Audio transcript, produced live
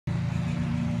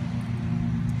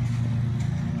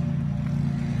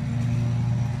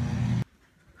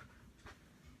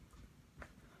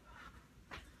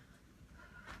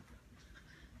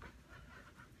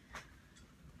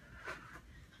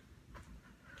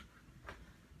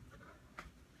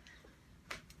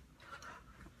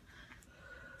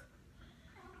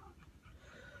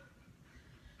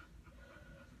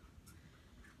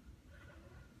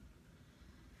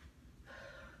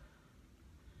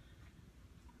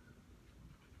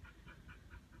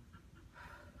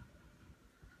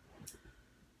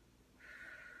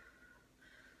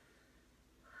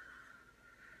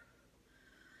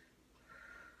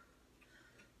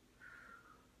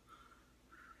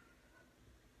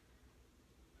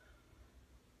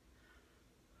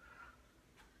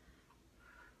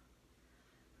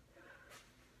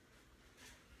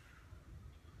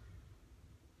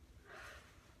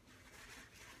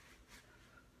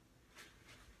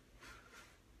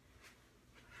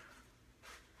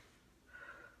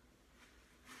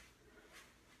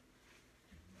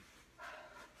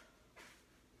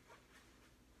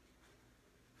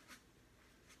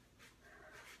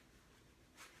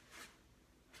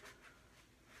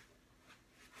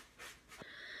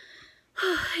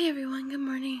Hi everyone, good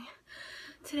morning.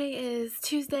 Today is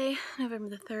Tuesday, November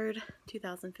the 3rd,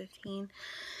 2015.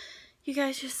 You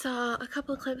guys just saw a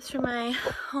couple of clips from my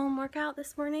home workout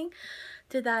this morning.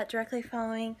 Did that directly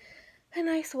following a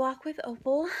nice walk with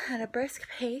Opal at a brisk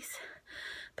pace.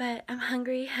 But I'm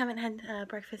hungry, haven't had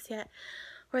breakfast yet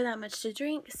or that much to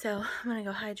drink, so I'm gonna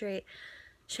go hydrate,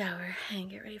 shower,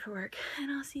 and get ready for work. And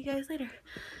I'll see you guys later.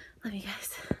 Love you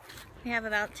guys. We have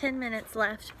about 10 minutes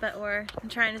left, but we're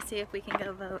trying to see if we can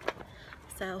go vote.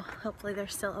 So hopefully they're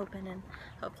still open and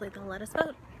hopefully they'll let us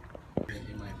vote.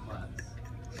 In my class,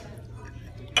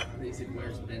 they said,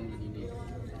 "Where's Ben when you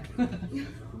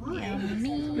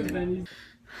need him?"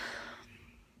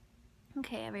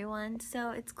 Okay everyone,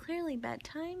 so it's clearly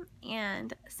bedtime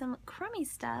and some crummy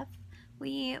stuff.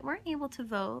 We weren't able to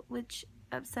vote, which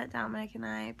upset Dominic and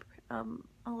I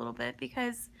a little bit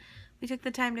because we took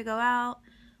the time to go out.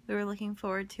 We were looking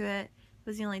forward to it. It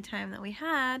was the only time that we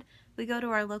had. We go to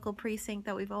our local precinct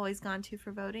that we've always gone to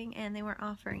for voting, and they weren't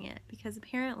offering it because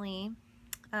apparently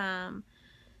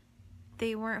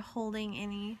they weren't holding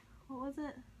any, what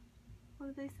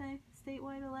did they say?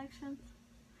 Statewide elections?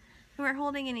 They weren't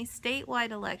holding any statewide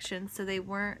elections, so they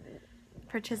weren't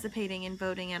participating in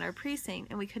voting at our precinct,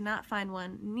 and we could not find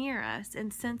one near us.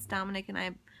 And since Dominic and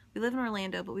I, we live in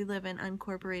Orlando, but we live in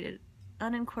unincorporated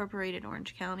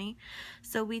Orange County,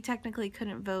 so we technically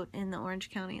couldn't vote in the Orange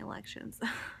County elections.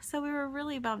 So we were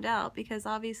really bummed out because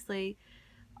obviously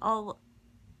all,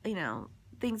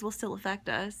 things will still affect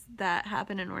us that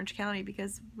happen in Orange County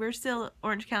because we're still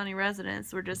Orange County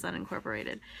residents, we're just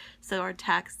unincorporated, so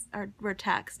we're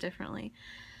taxed differently.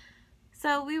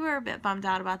 So we were a bit bummed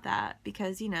out about that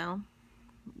because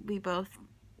we both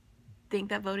think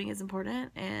that voting is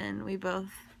important and we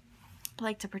both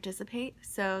like to participate,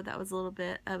 so that was a little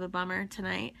bit of a bummer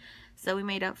tonight. So we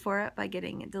made up for it by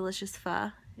getting delicious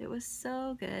pho. It was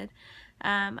so good.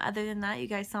 Other than that, you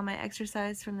guys saw my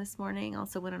exercise from this morning.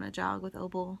 Also went on a jog with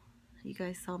Opal. You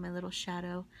guys saw my little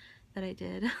shadow that I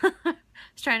did. I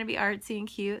was trying to be artsy and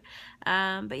cute.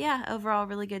 But yeah, overall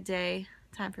really good day.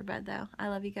 Time for bed though. I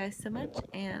love you guys so much,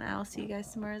 and I will see you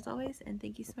guys tomorrow as always, and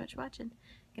thank you so much for watching.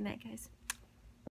 Good night, guys.